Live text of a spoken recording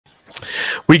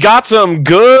We got some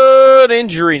good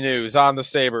injury news on the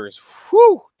Sabres.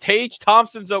 Whew, Tage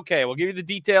Thompson's okay. We'll give you the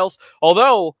details.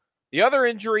 Although, the other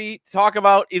injury to talk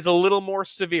about is a little more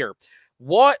severe.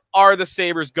 What are the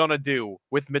Sabres going to do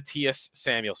with Mattias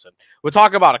Samuelsson? We'll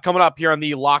talk about it coming up here on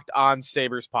the Locked On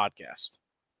Sabres podcast.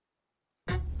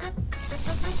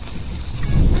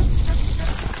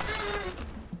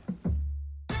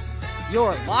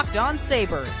 You're Locked On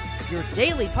Sabres, your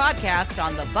daily podcast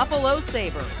on the Buffalo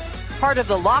Sabres. Part of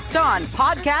the Locked On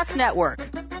Podcast Network,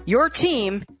 your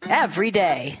team every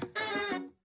day.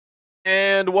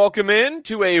 And welcome in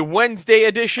to a Wednesday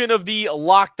edition of the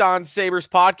Locked On Sabres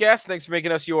podcast. Thanks for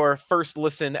making us your first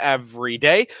listen every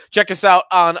day. Check us out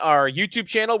on our YouTube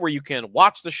channel where you can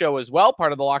watch the show as well.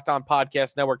 Part of the Locked On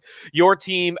Podcast Network, your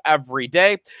team every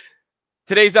day.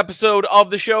 Today's episode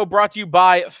of the show brought to you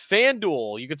by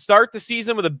FanDuel. You can start the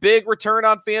season with a big return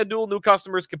on FanDuel. New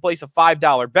customers can place a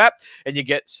 $5 bet, and you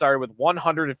get started with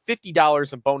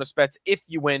 $150 in bonus bets if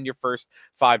you win your first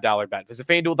 $5 bet. Visit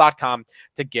FanDuel.com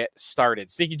to get started.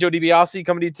 Sneaky Joe DiBiase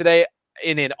coming to you today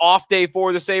in an off day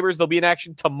for the Sabres. They'll be in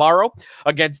action tomorrow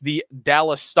against the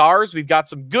Dallas Stars. We've got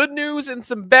some good news and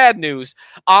some bad news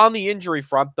on the injury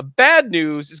front. The bad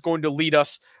news is going to lead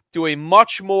us to a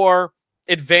much more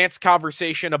advanced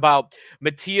conversation about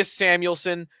Mattias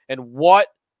Samuelsson and what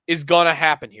is going to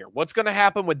happen here. What's going to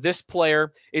happen with this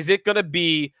player? Is it going to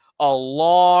be a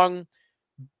long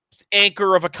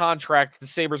anchor of a contract the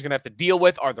Sabres are going to have to deal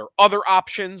with? Are there other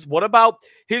options? What about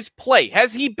his play?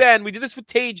 Has he been, we did this with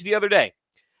Tage the other day,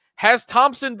 has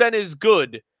Thompson been as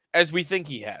good as we think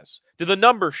he has? Do the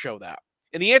numbers show that?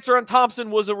 And the answer on Thompson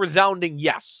was a resounding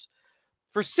yes.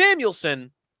 For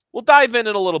Samuelsson, we'll dive in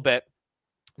a little bit.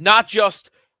 Not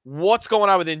just what's going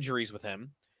on with injuries with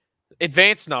him,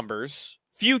 advanced numbers,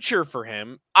 future for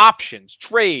him, options,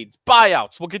 trades,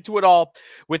 buyouts. We'll get to it all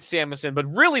with Samuelsson.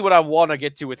 But really what I want to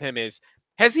get to with him is,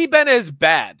 has he been as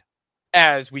bad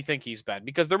as we think he's been?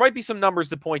 Because there might be some numbers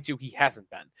to point to he hasn't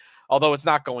been, although it's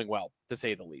not going well, to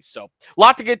say the least. So, a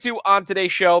lot to get to on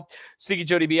today's show. Sneaky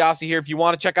Joe DiBiase here. If you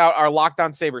want to check out our Locked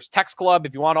On Sabres text club,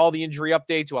 if you want all the injury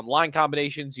updates, you want line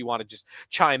combinations, you want to just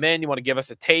chime in, you want to give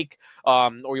us a take,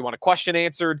 or you want a question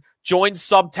answered, join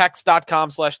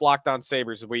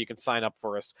subtext.com/LockedOnSabres is where you can sign up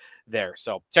for us there.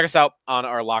 So, check us out on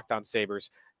our Locked On Sabres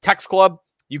text club.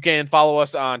 You can follow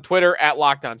us on Twitter at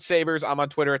Locked On Sabres. I'm on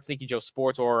Twitter at Sneaky Joe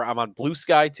Sports, or I'm on Blue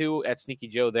Sky too at Sneaky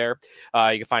Joe there.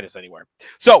 You can find us anywhere.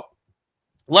 So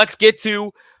let's get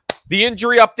to the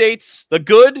injury updates, the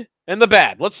good and the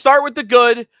bad. Let's start with the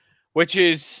good, which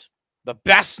is the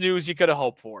best news you could have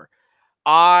hoped for.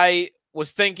 I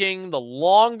was thinking the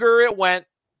longer it went,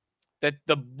 that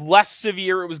the less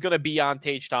severe it was going to be on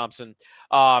Tage Thompson.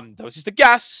 That was just a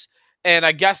guess, and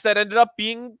I guess that ended up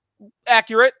being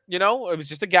accurate. You know, it was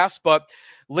just a guess, but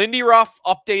Lindy Ruff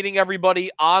updating everybody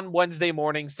on Wednesday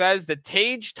morning says that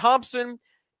Tage Thompson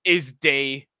is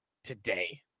day to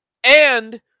day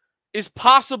and is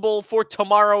possible for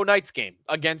tomorrow night's game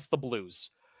against the Blues.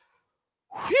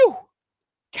 Whew.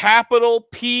 Capital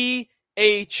P-H-E-W.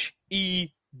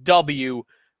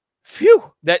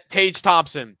 Phew. That Tage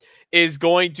Thompson is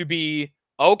going to be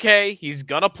okay. He's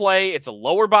going to play. It's a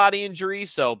lower body injury,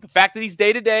 so the fact that he's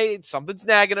day-to-day, something's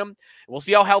nagging him. We'll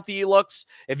see how healthy he looks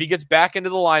if he gets back into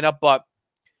the lineup, but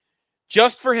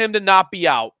just for him to not be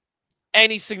out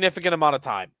any significant amount of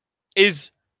time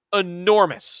is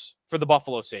enormous for the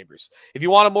Buffalo Sabres. If you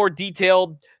want a more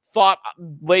detailed thought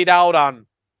laid out on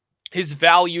his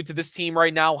value to this team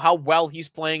right now, how well he's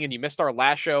playing, and you missed our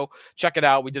last show, check it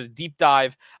out. We did a deep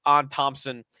dive on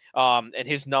Thompson and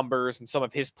his numbers and some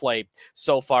of his play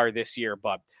so far this year.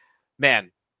 But,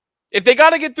 man, if they got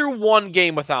to get through one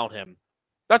game without him,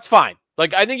 that's fine.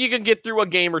 Like, I think you can get through a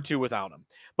game or two without him.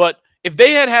 But if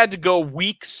they had to go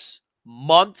weeks,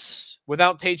 months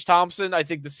without Tage Thompson, I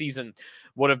think the season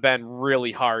would have been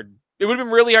really hard. It would have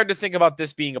been really hard to think about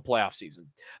this being a playoff season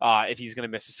if he's going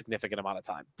to miss a significant amount of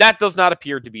time. That does not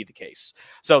appear to be the case.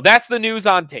 So that's the news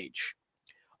on Tage.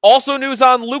 Also news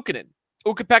on Luukkonen.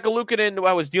 Ukko-Pekka Luukkonen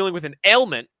was dealing with an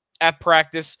ailment at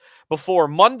practice before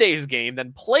Monday's game,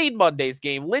 then played Monday's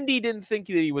game. Lindy didn't think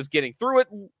that he was getting through it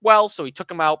well, so he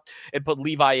took him out and put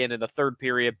Levi in the third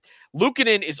period.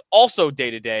 Luukkonen is also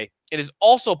day-to-day and is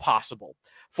also possible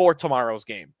for tomorrow's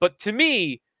game. But to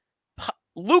me,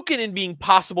 Luukkonen being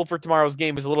possible for tomorrow's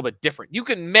game is a little bit different. You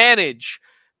can manage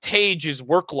Tage's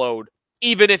workload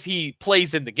even if he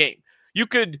plays in the game. You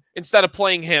could, instead of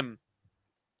playing him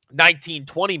 19,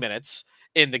 20 minutes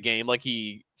in the game like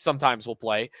he sometimes will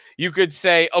play, you could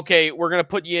say, okay, we're going to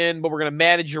put you in, but we're going to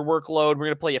manage your workload. We're going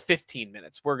to play you 15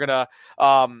 minutes. We're going to,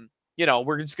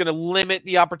 we're just going to limit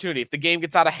the opportunity. If the game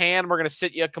gets out of hand, we're going to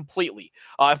sit you completely.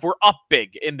 If we're up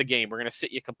big in the game, we're going to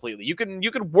sit you completely. You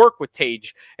can work with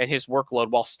Tage and his workload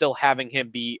while still having him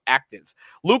be active.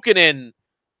 Luukkonen,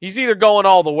 he's either going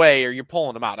all the way or you're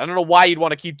pulling him out. I don't know why you'd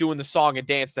want to keep doing the song and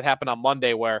dance that happened on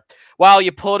Monday where, well,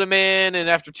 you put him in and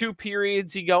after 2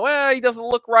 periods, you go, he doesn't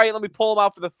look right. Let me pull him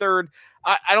out for the third.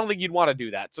 I don't think you'd want to do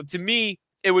that. So to me,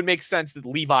 it would make sense that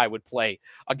Levi would play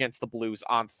against the Blues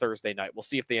on Thursday night. We'll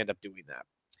see if they end up doing that.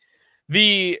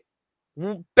 The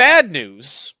bad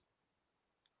news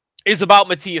is about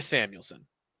Mattias Samuelsson.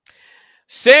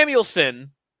 Samuelsson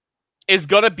is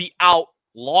going to be out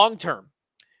long-term.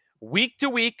 Week to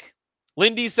week.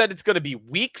 Lindy said it's going to be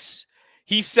weeks.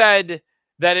 He said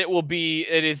that it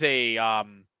is a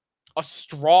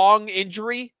strong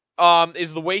injury,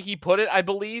 is the way he put it, I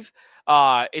believe.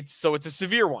 It's a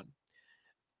severe one.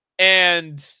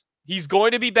 And he's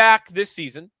going to be back this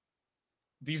season.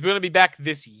 He's going to be back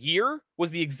this year,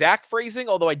 was the exact phrasing,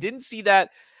 although I didn't see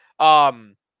that.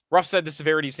 Ruff said the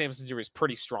severity of Samuelsson's injury is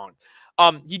pretty strong.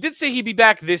 He did say he'd be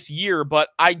back this year, but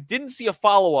I didn't see a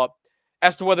follow-up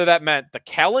as to whether that meant the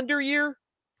calendar year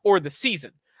or the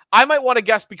season. I might want to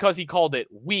guess because he called it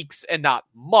weeks and not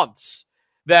months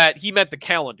that he meant the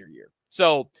calendar year.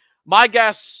 So my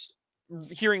guess,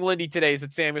 hearing Lindy today, is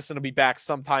that Samuelsson will be back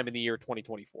sometime in the year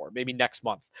 2024, maybe next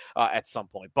month at some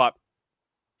point. But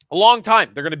a long time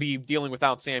they're going to be dealing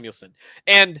without Samuelsson.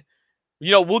 And,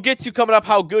 we'll get to coming up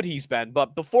how good he's been.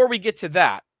 But before we get to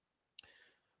that,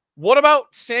 what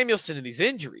about Samuelsson and these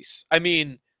injuries? I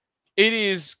mean, it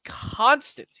is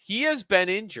constant. He has been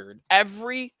injured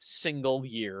every single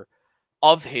year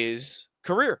of his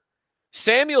career.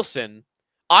 Samuelsson,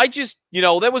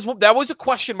 that was a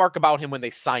question mark about him when they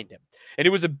signed him. And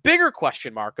it was a bigger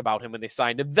question mark about him when they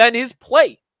signed him than his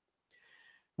play.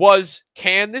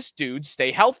 Can this dude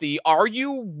stay healthy? Are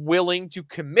you willing to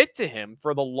commit to him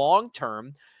for the long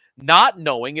term, not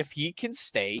knowing if he can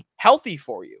stay healthy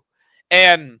for you?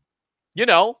 And,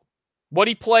 what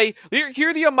he play? Here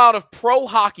are the amount of pro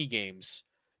hockey games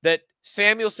that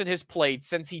Samuelsson has played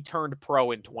since he turned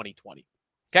pro in 2020.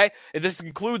 Okay? This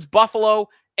includes Buffalo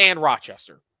and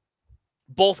Rochester,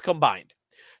 both combined.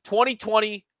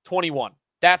 2020-21,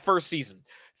 that first season,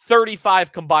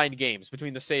 35 combined games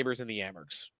between the Sabres and the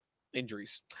Amherst.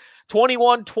 Injuries.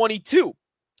 21-22,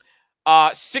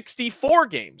 64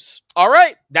 games. All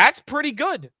right, that's pretty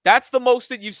good. That's the most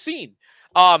that you've seen.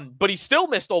 But he still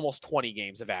missed almost 20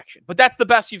 games of action. But that's the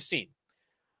best you've seen.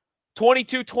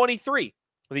 22-23,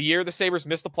 the year the Sabres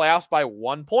missed the playoffs by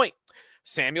 1 point.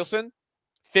 Samuelsson,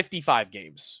 55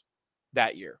 games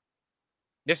that year.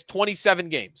 Missed 27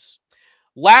 games.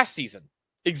 Last season,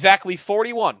 exactly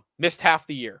 41, missed half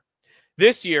the year.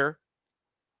 This year,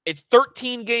 it's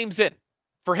 13 games in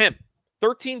for him.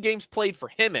 13 games played for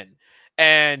him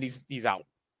and he's out.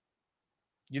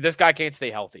 This guy can't stay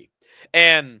healthy.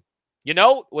 And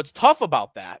what's tough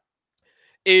about that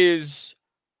is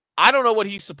I don't know what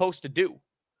he's supposed to do.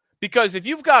 Because if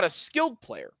you've got a skilled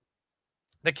player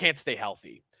that can't stay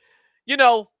healthy,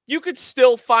 you could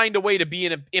still find a way to be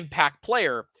an impact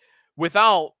player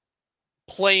without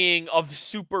playing a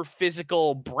super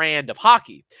physical brand of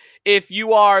hockey. The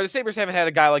Sabres haven't had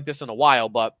a guy like this in a while,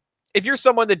 but if you're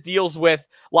someone that deals with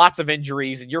lots of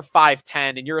injuries and you're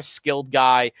 5'10" and you're a skilled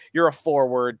guy, you're a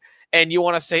forward, and you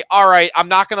want to say, all right, I'm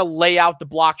not going to lay out the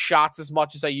block shots as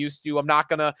much as I used to. I'm not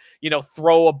going to,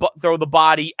 throw the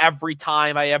body every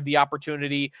time I have the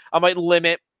opportunity. I might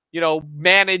limit,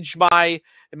 manage my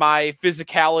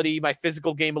physicality, my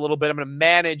physical game a little bit. I'm going to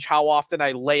manage how often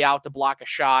I lay out to block a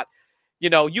shot.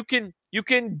 You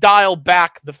can dial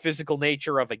back the physical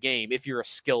nature of a game if you're a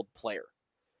skilled player.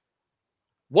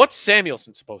 What's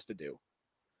Samuelsson supposed to do?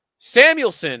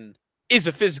 Samuelsson is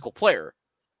a physical player.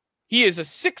 He is a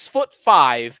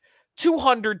 6'5",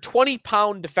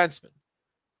 220-pound defenseman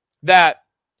that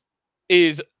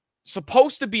is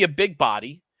supposed to be a big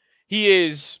body. He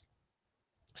is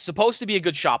supposed to be a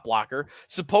good shot blocker,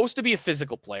 supposed to be a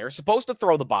physical player, supposed to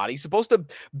throw the body, supposed to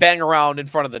bang around in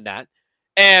front of the net,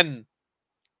 and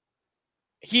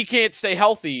he can't stay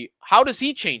healthy. How does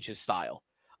he change his style?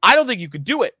 I don't think you could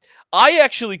do it. I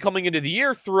actually, coming into the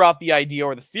year, threw out the idea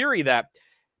or the theory that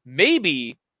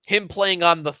maybe him playing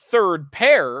on the third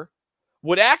pair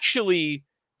would actually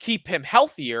keep him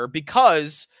healthier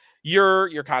because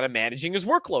you're kind of managing his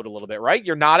workload a little bit, right?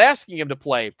 You're not asking him to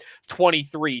play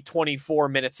 23, 24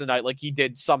 minutes a night like he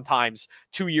did sometimes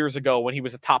 2 years ago when he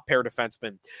was a top pair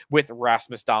defenseman with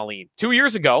Rasmus Dahlin. 2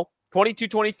 years ago,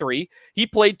 22-23, he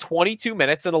played 22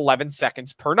 minutes and 11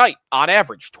 seconds per night on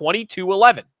average,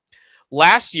 22-11.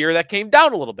 Last year, that came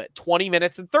down a little bit, 20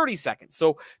 minutes and 30 seconds.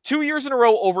 So 2 years in a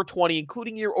row over 20,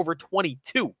 including year over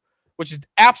 22, which is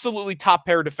absolutely top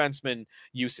pair defenseman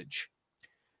usage.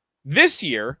 This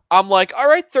year, I'm like, all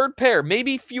right, third pair,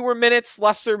 maybe fewer minutes,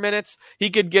 lesser minutes. He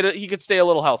could stay a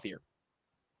little healthier.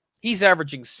 He's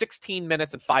averaging 16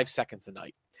 minutes and 5 seconds a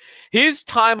night. His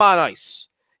time on ice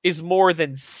is more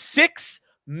than 6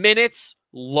 minutes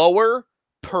lower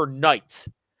per night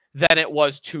than it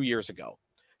was 2 years ago.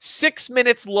 6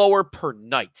 minutes lower per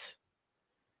night.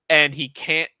 And he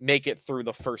can't make it through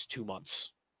the first 2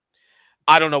 months.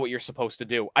 I don't know what you're supposed to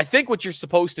do. I think what you're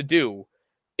supposed to do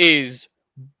is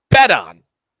bet on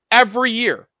every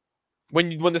year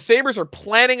when the Sabres are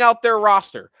planning out their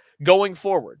roster going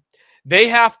forward. They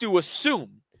have to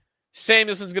assume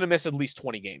Samuelsson's going to miss at least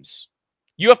 20 games.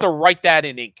 You have to write that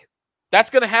in ink.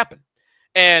 That's going to happen.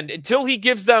 And until he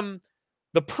gives them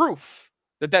the proof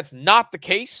that that's not the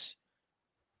case,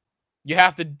 you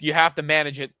have to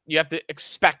manage it. You have to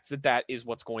expect that that is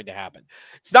what's going to happen.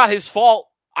 It's not his fault.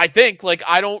 I think,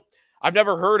 I've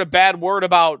never heard a bad word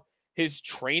about his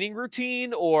training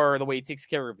routine or the way he takes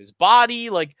care of his body.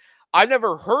 I've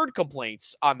never heard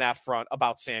complaints on that front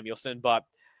about Samuelsson, but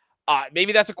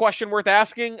maybe that's a question worth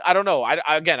asking. I don't know.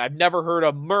 I've never heard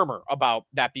a murmur about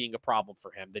that being a problem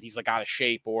for him, that he's out of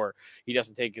shape or he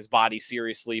doesn't take his body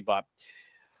seriously, but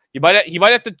he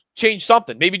might have to change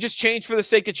something. Maybe just change for the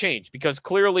sake of change, because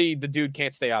clearly the dude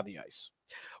can't stay on the ice.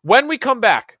 When we come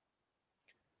back,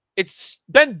 it's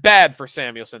been bad for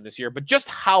Samuelsson this year, but just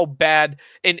how bad,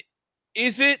 and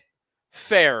is it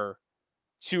fair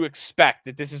to expect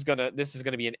that this is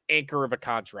gonna be an anchor of a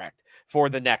contract for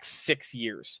the next 6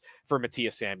 years for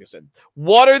Mattias Samuelsson?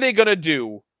 What are they gonna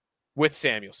do with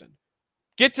Samuelsson?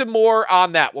 Get to more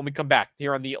on that when we come back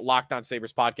here on the Locked On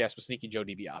Sabres podcast with Sneaky Joe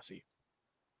DiBiase.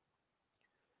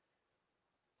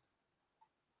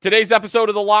 Today's episode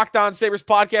of the Locked On Sabres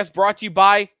podcast brought to you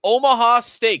by Omaha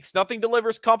Steaks. Nothing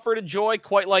delivers comfort and joy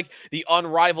quite like the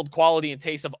unrivaled quality and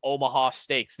taste of Omaha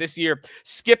Steaks. This year,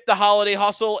 skip the holiday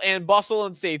hustle and bustle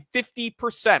and save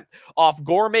 50% off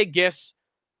gourmet gifts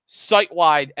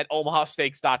site-wide at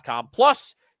omahasteaks.com.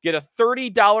 Plus, get a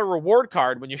 $30 reward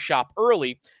card when you shop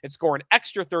early and score an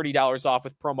extra $30 off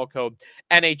with promo code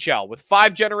NHL. With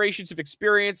 5 generations of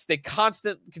experience, they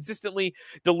consistently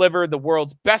deliver the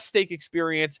world's best steak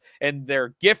experience, and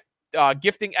their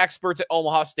gifting experts at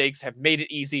Omaha Steaks have made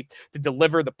it easy to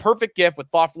deliver the perfect gift with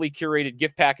thoughtfully curated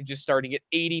gift packages starting at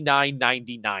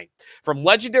 $89.99. From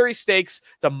legendary steaks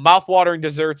to mouthwatering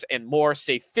desserts and more,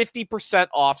 save 50%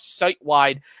 off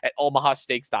site-wide at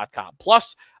omahasteaks.com.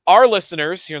 Plus, our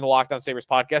listeners here in the Locked On Sabres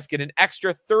podcast get an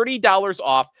extra $30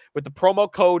 off with the promo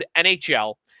code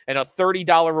NHL and a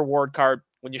 $30 reward card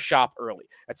when you shop early.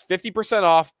 That's 50%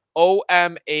 off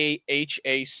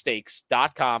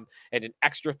omahasteaks.com and an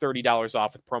extra $30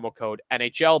 off with promo code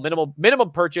NHL.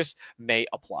 Minimum purchase may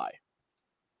apply.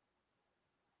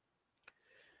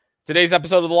 Today's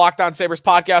episode of the Locked On Sabres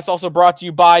podcast also brought to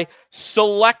you by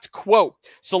Select Quote.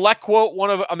 Select Quote,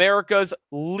 one of America's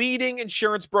leading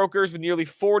insurance brokers with nearly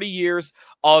 40 years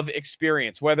of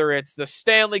experience. Whether it's the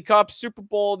Stanley Cup, Super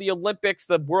Bowl, the Olympics,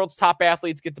 the world's top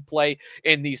athletes get to play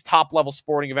in these top-level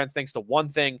sporting events thanks to one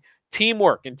thing: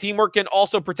 teamwork. And teamwork can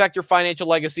also protect your financial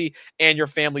legacy and your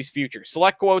family's future.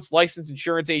 Select Quote's licensed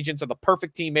insurance agents are the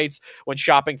perfect teammates when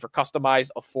shopping for customized,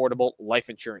 affordable life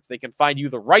insurance. They can find you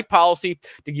the right policy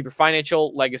to keep your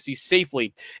financial legacy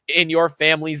safely in your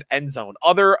family's end zone.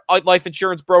 Other life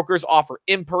insurance brokers offer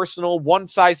impersonal,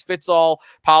 one-size-fits-all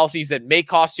policies that may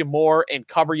cost you more and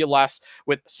cover you less.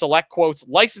 With Select Quote's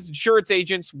licensed insurance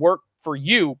agents work for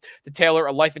you to tailor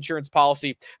a life insurance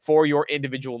policy for your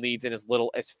individual needs in as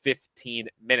little as 15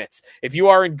 minutes. If you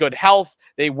are in good health,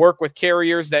 they work with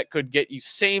carriers that could get you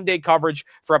same-day coverage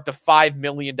for up to $5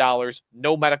 million,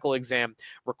 no medical exam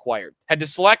required. Head to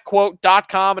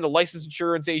selectquote.com and a licensed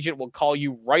insurance agent will call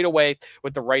you right away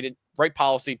with the right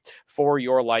policy for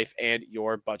your life and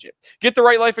your budget. Get the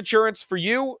right life insurance for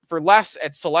you for less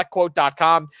at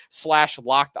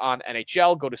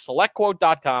selectquote.com/lockedonnhl. Go to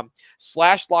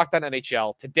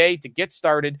selectquote.com/lockedonnhl today to get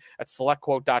started at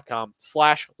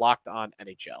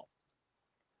selectquote.com/lockedonnhl.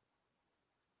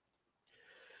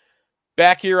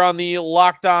 Back here on the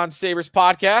Locked On Sabres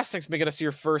podcast. Thanks for making us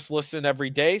your first listen every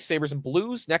day. Sabres and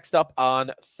Blues next up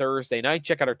on Thursday night.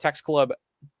 Check out our text club.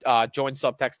 Join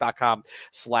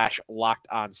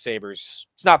subtext.com/lockedonsabres.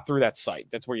 It's not through that site.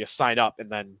 That's where you sign up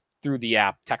and then through the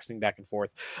app, texting back and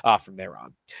forth from there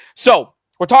on. So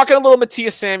we're talking a little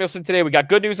Mattias Samuelsson today. We got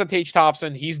good news on Tage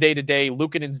Thompson. He's day-to-day.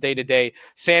 Luukkonen's day-to-day.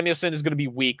 Samuelsson is going to be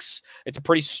weeks. It's a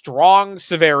pretty strong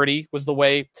severity was the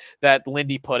way that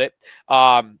Lindy put it.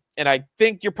 And I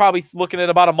think you're probably looking at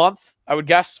about a month, I would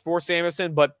guess, for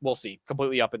Samuelsson, but we'll see.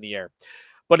 Completely up in the air.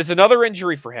 But it's another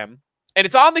injury for him. And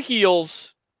it's on the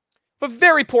heels of a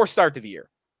very poor start to the year.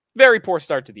 Very poor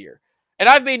start to the year. And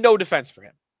I've made no defense for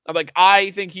him.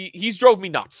 I think he's drove me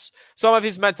nuts. Some of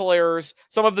his mental errors,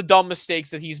 some of the dumb mistakes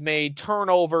that he's made,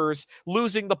 turnovers,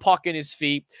 losing the puck in his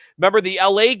feet. Remember the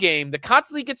LA game that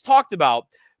constantly gets talked about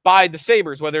by the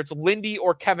Sabres, whether it's Lindy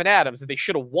or Kevin Adams, that they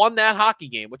should have won that hockey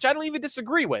game, which I don't even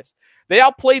disagree with. They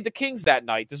outplayed the Kings that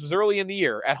night. This was early in the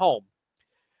year at home.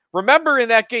 Remember in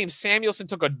that game, Samuelsson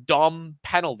took a dumb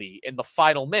penalty in the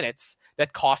final minutes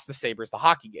that cost the Sabres the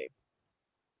hockey game.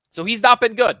 So he's not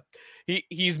been good.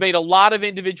 He's made a lot of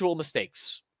individual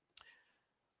mistakes.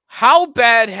 How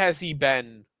bad has he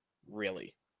been,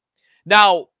 really?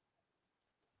 Now,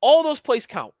 all those plays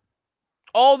count.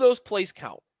 All those plays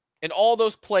count. And all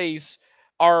those plays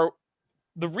are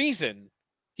the reason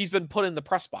he's been put in the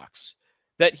press box.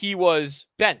 That he was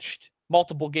benched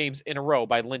multiple games in a row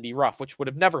by Lindy Ruff, which would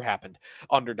have never happened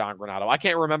under Don Granato. I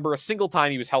can't remember a single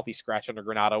time he was healthy scratch under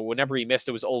Granato. Whenever he missed,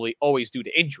 it was always due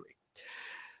to injury.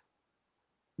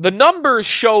 The numbers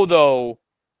show, though,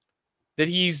 that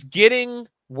he's getting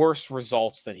worse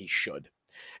results than he should.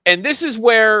 And this is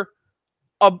where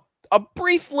a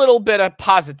brief little bit of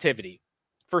positivity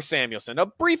for Samuelsson, a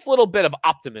brief little bit of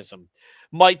optimism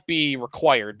might be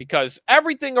required, because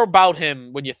everything about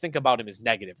him, when you think about him, is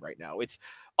negative right now. It's,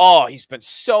 oh, he's been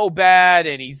so bad,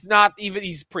 and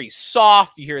he's pretty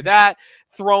soft. You hear that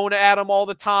thrown at him all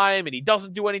the time, and he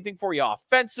doesn't do anything for you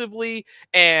offensively,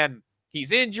 and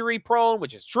he's injury prone,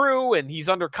 which is true, and he's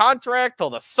under contract till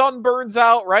the sun burns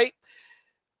out, right?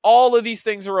 All of these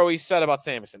things are always said about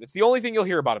Samuelsson. It's the only thing you'll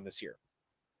hear about him this year.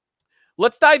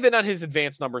 Let's dive in on his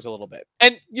advanced numbers a little bit.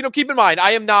 And, keep in mind,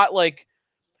 I am not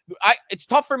it's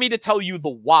tough for me to tell you the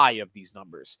why of these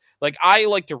numbers. I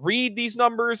like to read these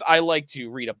numbers. I like to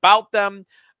read about them.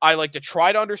 I like to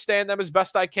try to understand them as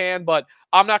best I can, but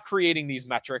I'm not creating these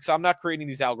metrics. I'm not creating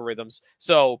these algorithms.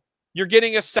 So you're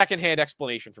getting a secondhand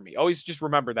explanation from me. Always just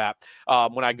remember that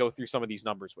when I go through some of these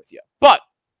numbers with you. But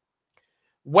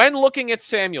when looking at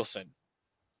Samuelsson,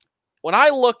 when I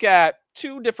look at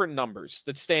two different numbers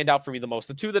that stand out for me the most,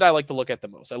 the two that I like to look at the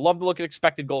most, I love to look at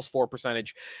expected goals for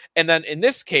percentage, and then in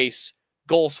this case,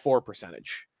 goals for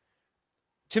percentage.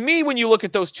 To me, when you look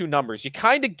at those two numbers, you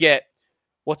kind of get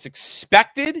what's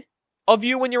expected of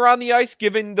you when you're on the ice,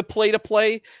 given the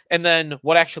play-to-play, and then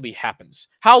what actually happens.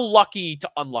 How lucky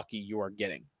to unlucky you are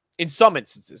getting. In some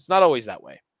instances, not always that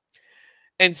way.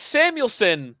 And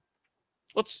Samuelsson,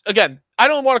 I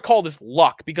don't want to call this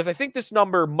luck, because I think this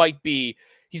number might be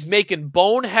he's making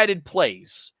boneheaded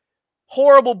plays.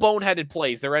 Horrible boneheaded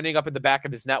plays. They're ending up in the back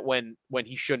of his net when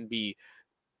it shouldn't be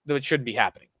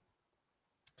happening.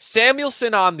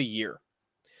 Samuelsson on the year.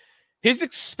 His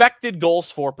expected goals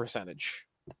for percentage.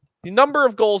 The number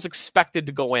of goals expected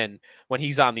to go in when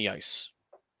he's on the ice.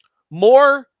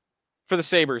 More for the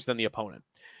Sabres than the opponent.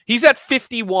 He's at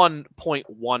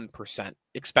 51.1%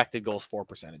 expected goals for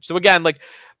percentage. So again,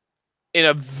 in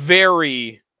a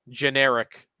very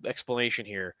generic explanation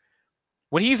here,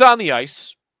 when he's on the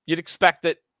ice, you'd expect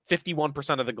that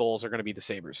 51% of the goals are going to be the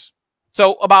Sabres.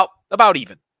 So about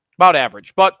even, about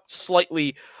average, but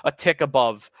slightly a tick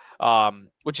above,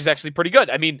 which is actually pretty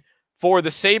good. I mean, for the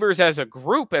Sabres as a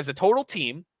group, as a total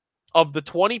team, of the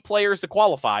 20 players to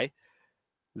qualify,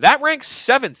 that ranks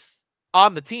 7th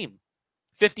on the team.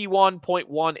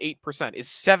 51.18% is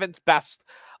 7th best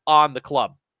on the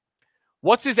club.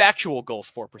 What's his actual goals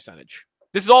for percentage?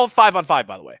 This is all 5-on-5,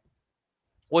 by the way.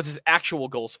 What's his actual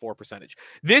goals for percentage?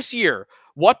 This year,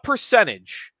 what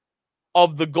percentage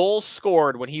of the goals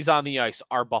scored when he's on the ice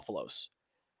are Buffalo's?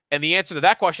 And the answer to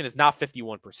that question is not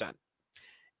 51%.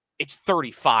 It's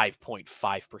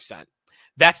 35.5%.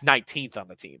 That's 19th on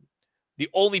the team. The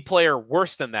only player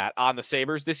worse than that on the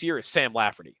Sabres this year is Sam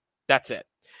Lafferty. That's it.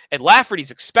 And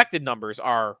Lafferty's expected numbers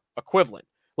are equivalent.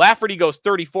 Lafferty goes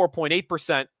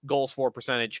 34.8% goals for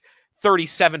percentage,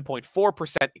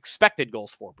 37.4% expected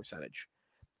goals for percentage.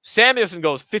 Samuelsson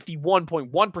goes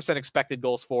 51.1% expected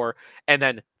goals for, and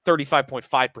then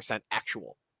 35.5%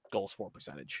 actual goals for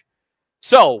percentage.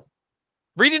 So,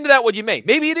 read into that what you may.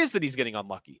 Maybe it is that he's getting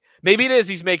unlucky. Maybe it is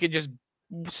he's making just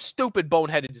stupid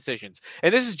boneheaded decisions.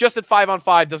 And this is just at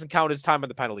 5-on-5, doesn't count as time on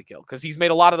the penalty kill, because he's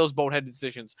made a lot of those boneheaded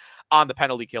decisions on the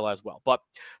penalty kill as well. But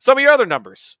some of your other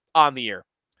numbers on the year.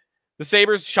 The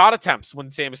Sabres shot attempts when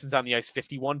Samuelsson's on the ice,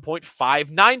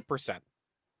 51.59%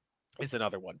 is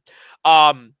another one.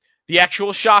 The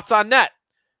actual shots on net,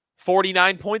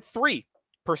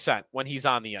 49.3% when he's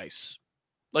on the ice.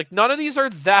 None of these are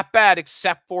that bad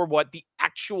except for what the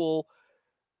actual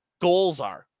goals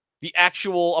are. the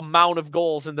actual amount of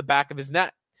goals in the back of his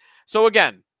net. So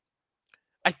again,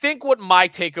 I think what my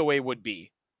takeaway would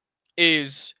be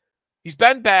is he's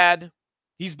been bad.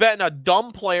 He's been a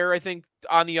dumb player, I think,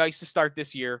 on the ice to start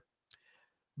this year.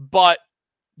 But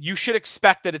you should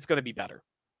expect that it's going to be better.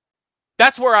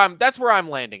 That's where I'm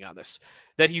landing on this.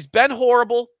 That he's been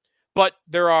horrible, but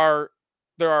there are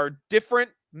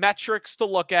different metrics to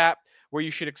look at where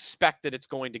you should expect that it's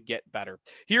going to get better.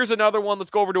 Here's another one.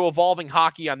 Let's go over to Evolving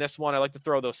Hockey on this one. I like to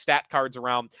throw those stat cards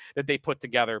around that they put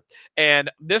together. And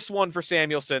this one for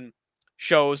Samuelsson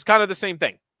shows kind of the same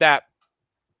thing, that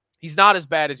he's not as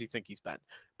bad as you think he's been,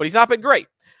 but he's not been great.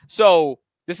 So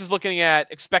this is looking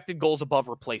at expected goals above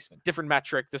replacement. Different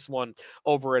metric, this one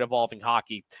over at Evolving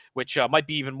Hockey, which might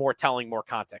be even more telling, more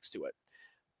context to it.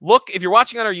 Look, if you're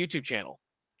watching on our YouTube channel,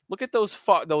 look at those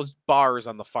bars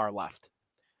on the far left.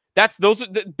 Those are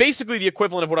basically the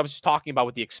equivalent of what I was just talking about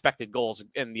with the expected goals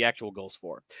and the actual goals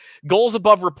for. Goals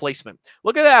above replacement.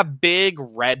 Look at that big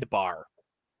red bar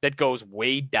that goes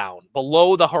way down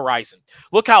below the horizon.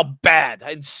 Look how bad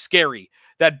and scary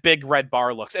that big red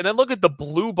bar looks. And then look at the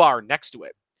blue bar next to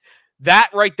it. That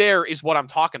right there is what I'm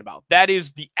talking about. That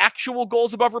is the actual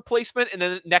goals above replacement, and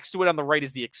then next to it on the right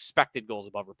is the expected goals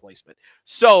above replacement.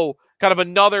 So kind of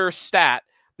another stat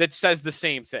that says the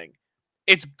same thing.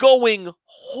 It's going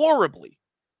horribly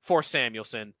for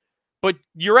Samuelsson, but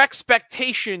your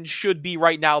expectation should be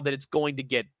right now that it's going to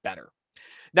get better.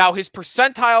 Now, his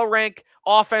percentile rank,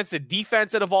 offense and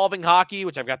defense at Evolving Hockey,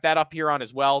 which I've got that up here on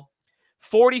as well,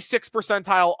 46th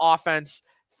percentile offense,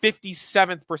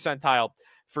 57th percentile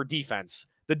for defense.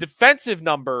 The defensive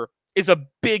number is a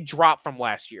big drop from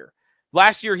last year.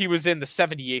 Last year, he was in the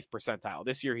 78th percentile.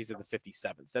 This year, he's in the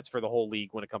 57th. That's for the whole league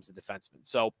when it comes to defensemen.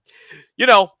 So,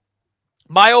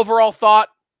 my overall thought,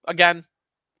 again,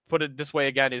 put it this way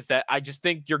again, is that I just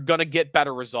think you're going to get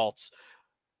better results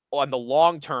on the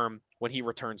long term when he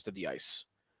returns to the ice.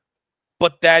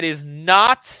 But that should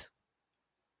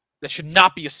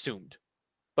not be assumed.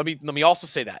 Let me also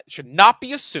say that. It should not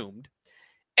be assumed.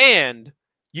 And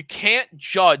you can't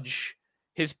judge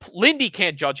Lindy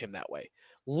can't judge him that way.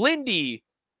 Lindy,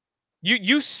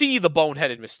 you see the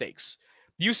boneheaded mistakes.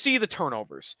 You see the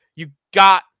turnovers. You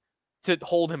got to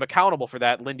hold him accountable for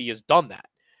that. Lindy has done that.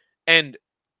 And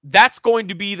that's going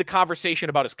to be the conversation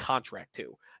about his contract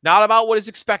too. Not about what his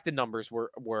expected numbers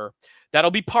were.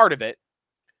 That'll be part of it.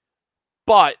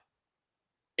 But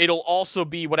it'll also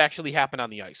be what actually happened on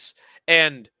the ice.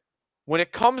 And when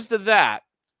it comes to that,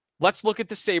 let's look at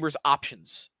the Sabres'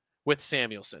 options with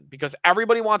Samuelsson, because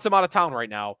everybody wants him out of town right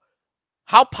now.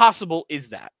 How possible is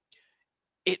that?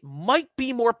 It might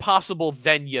be more possible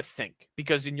than you think,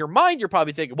 because in your mind, you're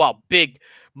probably thinking, well, big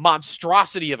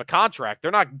monstrosity of a contract. They're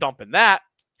not dumping that.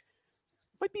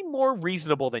 It might be more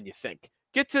reasonable than you think.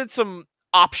 Get to some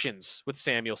options with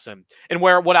Samuelsson and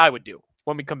what I would do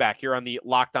when we come back here on the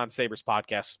Locked On Sabres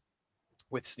podcast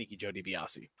with Sneaky Joe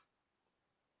DiBiase.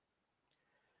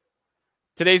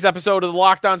 Today's episode of the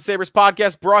Locked On Sabres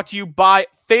podcast brought to you by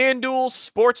FanDuel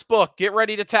Sportsbook. Get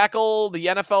ready to tackle the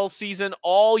NFL season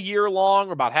all year long.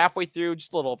 We're about halfway through,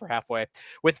 just a little over halfway,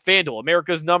 with FanDuel,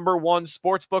 America's #1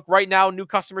 sportsbook. Right now, new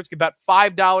customers can bet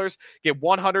 $5, get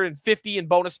 $150 in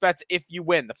bonus bets if you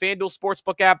win. The FanDuel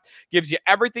Sportsbook app gives you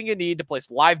everything you need to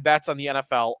place live bets on the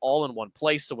NFL all in one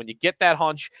place. So when you get that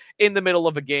hunch in the middle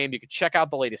of a game, you can check out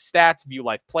the latest stats, view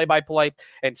live play-by-play,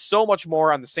 and so much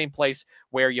more on the same place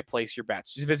where you place your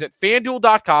bets. Just visit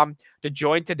FanDuel.com to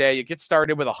join today. You get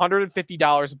started with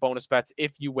 $150 of bonus bets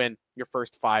if you win your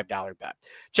first $5 bet.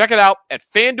 Check it out at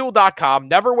FanDuel.com.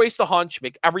 Never waste a hunch.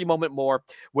 Make every moment more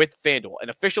with FanDuel, an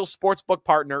official sportsbook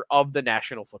partner of the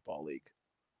National Football League.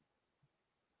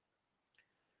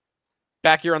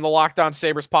 Back here on the Locked On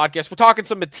Sabres podcast, we're talking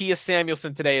some Mattias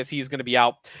Samuelsson today, as he's going to be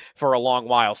out for a long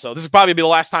while. So this will probably be the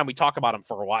last time we talk about him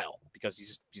for a while, because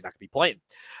he's not going to be playing.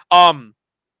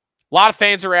 A lot of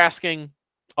fans are asking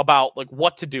about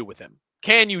what to do with him.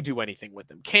 Can you do anything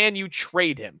with him? Can you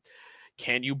trade him?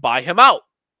 Can you buy him out?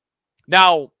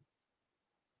 Now, a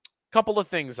couple of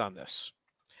things on this.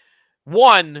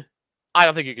 One, I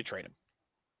don't think you could trade him.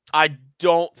 I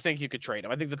don't think you could trade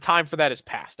him. I think the time for that is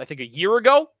past. I think a year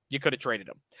ago, you could have traded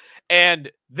him.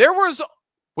 And there was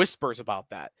whispers about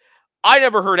that. I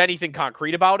never heard anything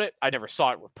concrete about it. I never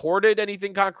saw it reported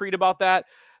anything concrete about that.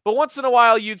 But once in a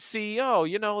while, you'd see,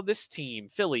 this team,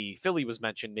 Philly was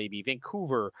mentioned, maybe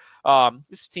Vancouver,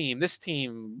 this team,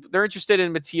 they're interested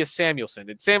in Mattias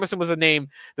Samuelsson. And Samuelsson was a name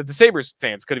that the Sabres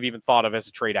fans could have even thought of as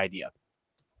a trade idea.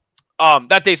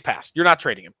 That day's passed. You're not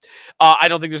trading him. I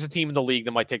don't think there's a team in the league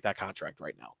that might take that contract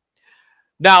right now.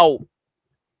 Now,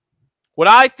 What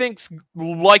I think's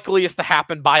likely is to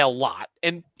happen by a lot,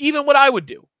 and even what I would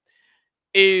do,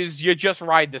 is you just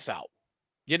ride this out.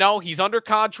 You know, he's under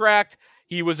contract.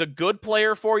 He was a good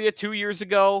player for you 2 years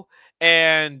ago,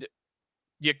 and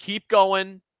you keep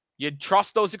going. You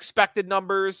trust those expected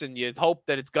numbers, and you hope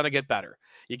that it's going to get better.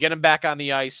 You get him back on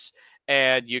the ice,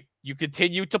 and you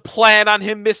continue to plan on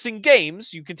him missing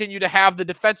games. You continue to have the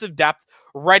defensive depth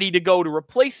ready to go to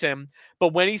replace him.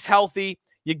 But when he's healthy,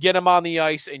 you get him on the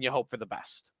ice, and you hope for the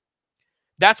best.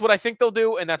 That's what I think they'll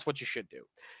do, and that's what you should do.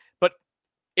 But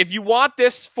if you want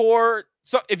this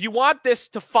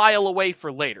to file away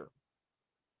for later,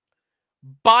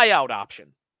 buyout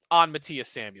option on Mattias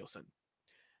Samuelsson.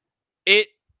 It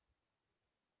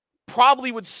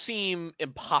probably would seem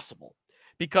impossible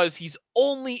because he's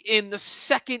only in the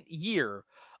second year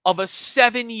of a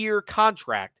 7-year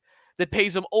contract that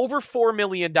pays him over $4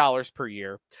 million per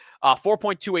year,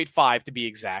 4.285 to be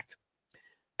exact.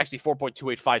 Actually,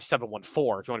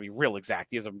 4.285714 if you want to be real exact.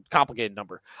 He has a complicated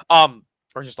number,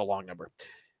 or just a long number.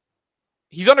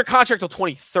 He's under contract till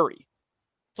 2030.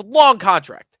 It's a long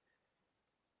contract.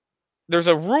 There's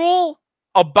a rule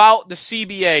about the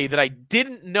CBA that I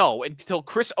didn't know until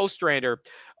Chris Ostrander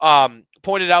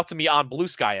pointed out to me on Blue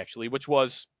Sky, actually, which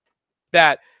was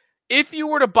that if you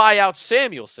were to buy out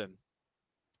Samuelsson,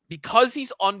 because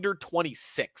he's under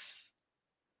 26,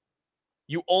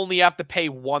 you only have to pay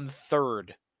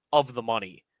 1/3 of the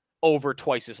money over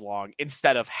twice as long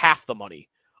instead of half the money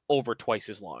over twice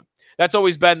as long. That's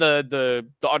always been the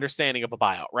understanding of a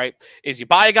buyout, right? Is you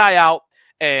buy a guy out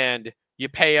and you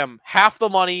pay him half the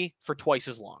money for twice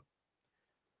as long.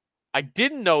 I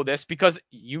didn't know this because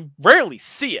you rarely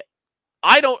see it.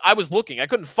 I was looking. I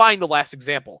couldn't find the last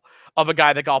example of a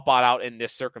guy that got bought out in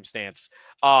this circumstance.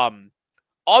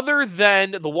 Other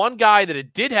than the one guy that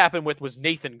it did happen with was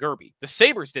Nathan Gerbe. The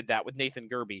Sabres did that with Nathan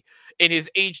Gerbe in his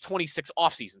age 26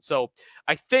 offseason. So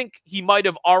I think he might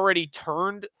have already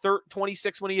turned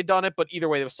 26 when he had done it, but either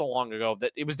way, it was so long ago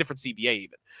that it was different CBA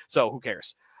even. So who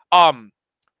cares?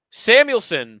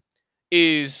 Samuelsson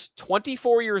is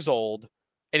 24 years old,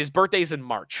 and his birthday's in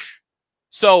March.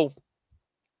 So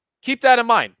keep that in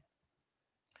mind.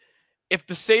 If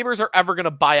the Sabres are ever going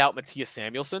to buy out Mattias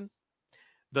Samuelsson,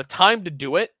 the time to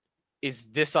do it is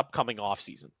this upcoming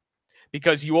offseason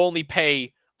because you only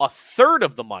pay 1/3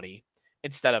 of the money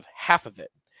instead of half of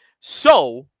it.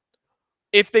 So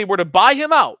if they were to buy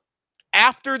him out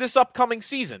after this upcoming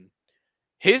season,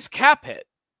 his cap hit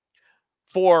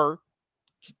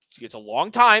it's a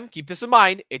long time. Keep this in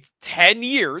mind. It's 10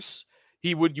 years.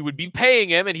 You would be paying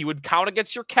him and he would count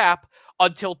against your cap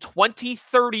until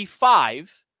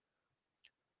 2035.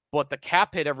 But the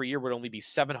cap hit every year would only be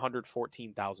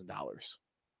 $714,000.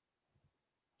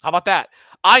 How about that?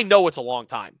 I know it's a long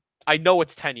time. I know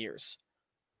it's 10 years.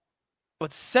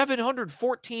 But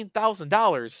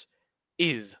 $714,000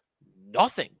 is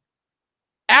nothing.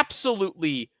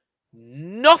 Absolutely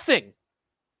nothing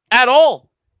at all.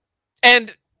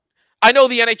 And I know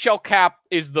the NHL cap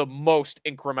is the most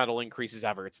incremental increases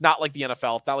ever. It's not like the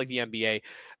NFL. It's not like the NBA.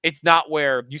 It's not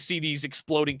where you see these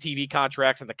exploding TV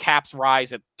contracts and the caps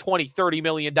rise at $20, $30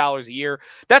 million a year.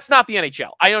 That's not the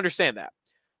NHL. I understand that.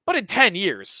 But in 10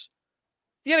 years,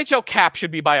 the NHL cap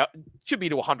should be to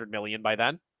 $100 million by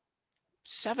then.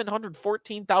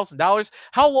 $714,000.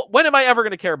 When am I ever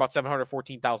going to care about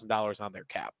 $714,000 on their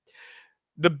cap?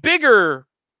 The bigger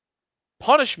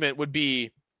punishment would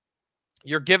be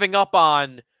you're giving up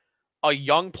on a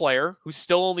young player who's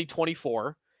still only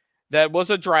 24, that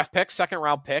was a draft pick,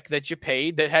 second-round pick that you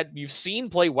paid, you've seen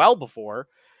play well before.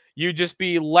 You'd just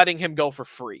be letting him go for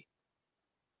free.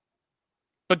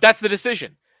 But that's the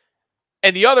decision.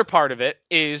 And the other part of it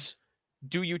is,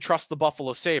 do you trust the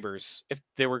Buffalo Sabres if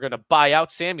they were going to buy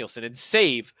out Samuelsson and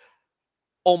save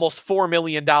almost $4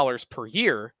 million per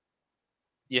year?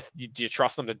 Do you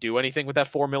trust them to do anything with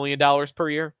that $4 million per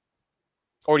year?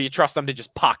 Or do you trust them to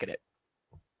just pocket it?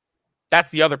 That's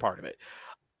the other part of it.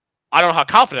 I don't know how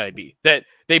confident I'd be that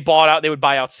they would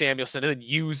buy out Samuelsson and then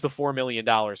use the $4 million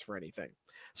for anything.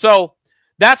 So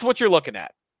that's what you're looking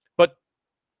at. But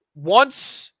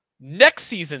once next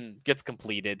season gets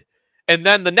completed and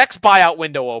then the next buyout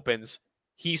window opens,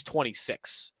 he's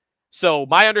 26. So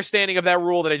my understanding of that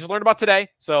rule that I just learned about today,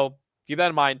 so keep that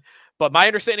in mind. But my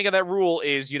understanding of that rule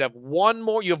is you have one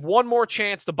more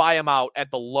chance to buy him out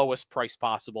at the lowest price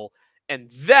possible. And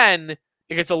then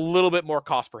it gets a little bit more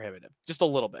cost prohibitive, just a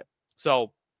little bit.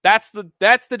 So that's the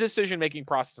decision-making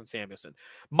process on Samuelsson.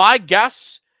 My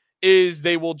guess is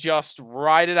they will just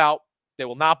ride it out. They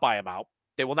will not buy him out.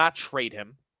 They will not trade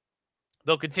him.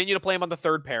 They'll continue to play him on the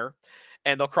third pair,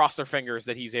 and they'll cross their fingers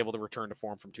that he's able to return to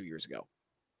form from 2 years ago.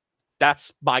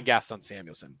 That's my guess on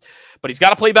Samuelsson. But he's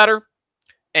got to play better,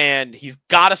 and he's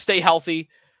got to stay healthy.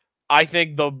 I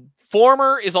think the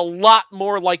former is a lot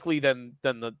more likely than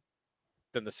the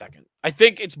second. I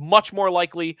think it's much more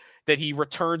likely that he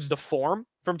returns to form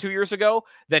from 2 years ago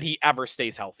than he ever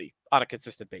stays healthy on a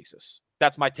consistent basis.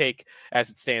 That's my take as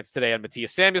it stands today on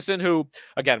Mattias Samuelsson, who,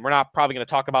 again, we're not probably going to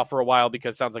talk about for a while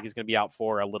because it sounds like he's going to be out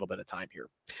for a little bit of time here.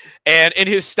 And in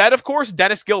his stead, of course,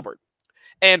 Dennis Gilbert.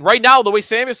 And right now, the way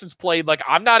Samuelsson's played, like,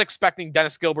 I'm not expecting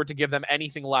Dennis Gilbert to give them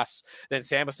anything less than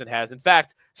Samuelsson has. In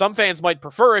fact, some fans might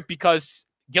prefer it because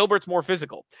Gilbert's more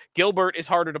physical. Gilbert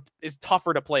is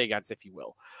tougher to play against, if you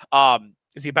will.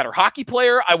 Is he a better hockey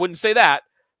player? I wouldn't say that.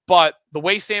 But the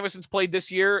way Samuelsson's played this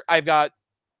year, I'm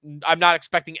not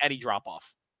expecting any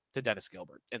drop-off to Dennis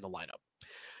Gilbert in the lineup.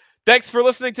 Thanks for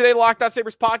listening today. Locked On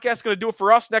Sabres podcast going to do it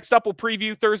for us. Next up, we'll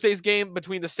preview Thursday's game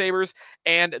between the Sabres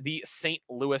and the St.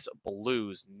 Louis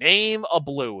Blues. Name a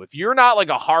Blue. If you're not like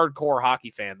a hardcore hockey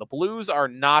fan, the Blues are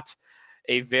not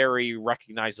a very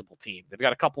recognizable team. They've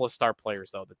got a couple of star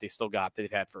players, though, that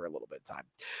they've had for a little bit of time.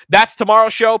 That's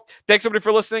tomorrow's show. Thanks, everybody,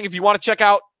 for listening. If you want to check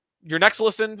out your next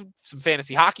listen, some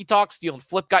fantasy hockey talk, Steele and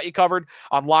Flip got you covered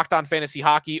on Locked On Fantasy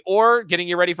Hockey, or getting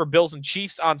you ready for Bills and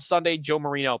Chiefs on Sunday, Joe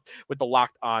Marino with the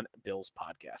Locked On Bills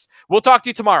podcast. We'll talk to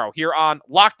you tomorrow here on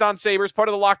Locked On Sabres, part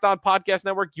of the Locked On Podcast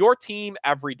Network, your team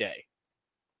every day.